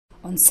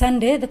On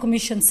Sunday, the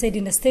Commission said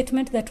in a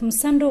statement that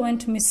Musando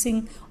went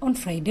missing on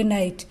Friday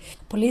night.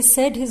 Police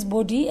said his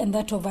body and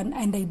that of an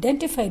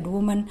unidentified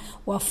woman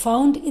were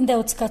found in the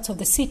outskirts of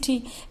the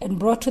city and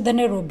brought to the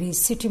Nairobi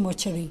City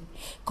Mortuary.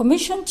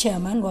 Commission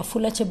Chairman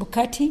Wafula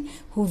Chebukati,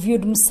 who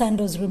viewed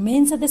Musando's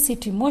remains at the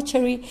City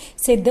Mortuary,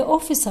 said the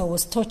officer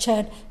was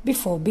tortured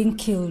before being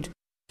killed.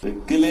 The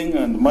killing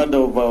and murder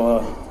of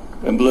our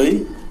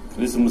employee,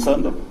 Chris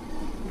Musando,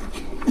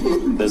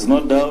 there's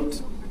no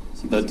doubt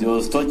that he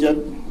was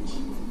tortured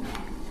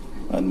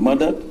and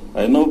murdered.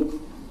 I know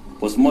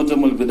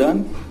post-mortem will be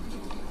done.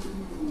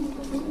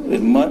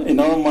 In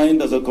our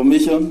mind as a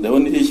commission, the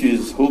only issue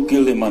is who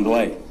killed him and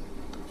why.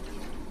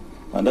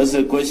 And that's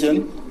a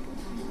question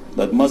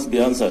that must be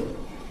answered.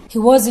 He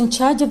was in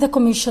charge of the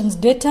Commission's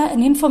data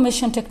and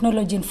information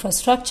technology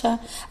infrastructure,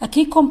 a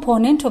key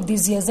component of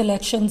this year's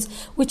elections,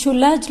 which will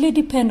largely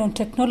depend on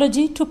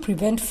technology to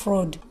prevent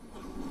fraud.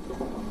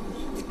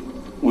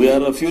 We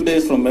are a few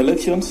days from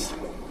elections,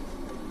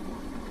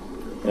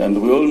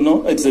 and we all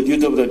know it's the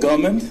duty of the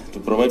government to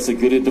provide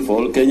security for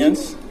all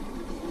Kenyans.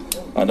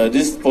 And at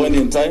this point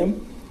in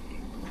time,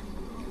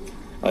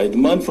 I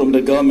demand from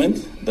the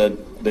government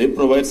that they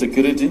provide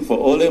security for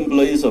all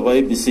employees of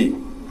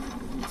IEBC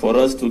for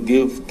us to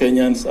give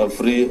Kenyans a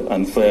free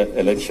and fair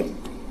election.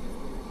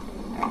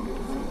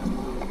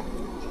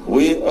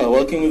 We are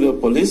working with the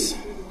police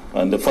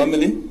and the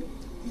family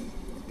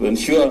to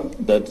ensure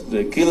that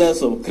the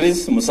killers of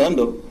Chris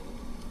Musando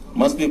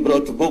must be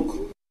brought to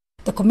book.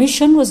 The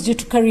Commission was due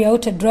to carry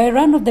out a dry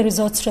run of the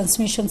results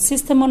transmission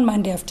system on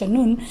Monday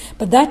afternoon,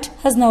 but that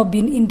has now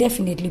been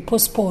indefinitely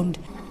postponed.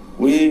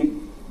 We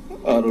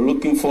are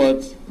looking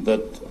forward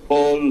that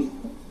all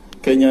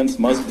Kenyans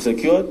must be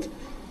secured,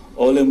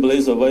 all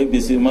employees of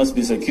IEBC must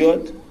be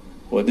secured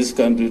for this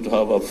country to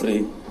have a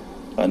free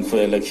and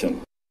fair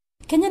election.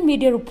 Kenyan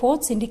media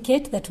reports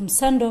indicate that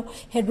Musando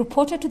had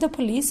reported to the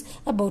police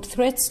about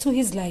threats to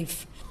his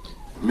life.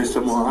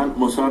 Mr.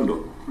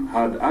 Musando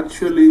had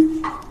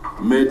actually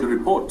made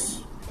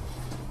reports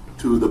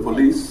to the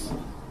police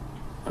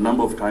a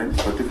number of times,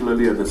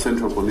 particularly at the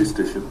Central Police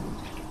Station,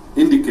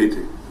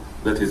 indicating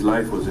that his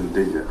life was in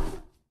danger.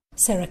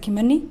 Sarah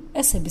Kimani,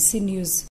 SABC News.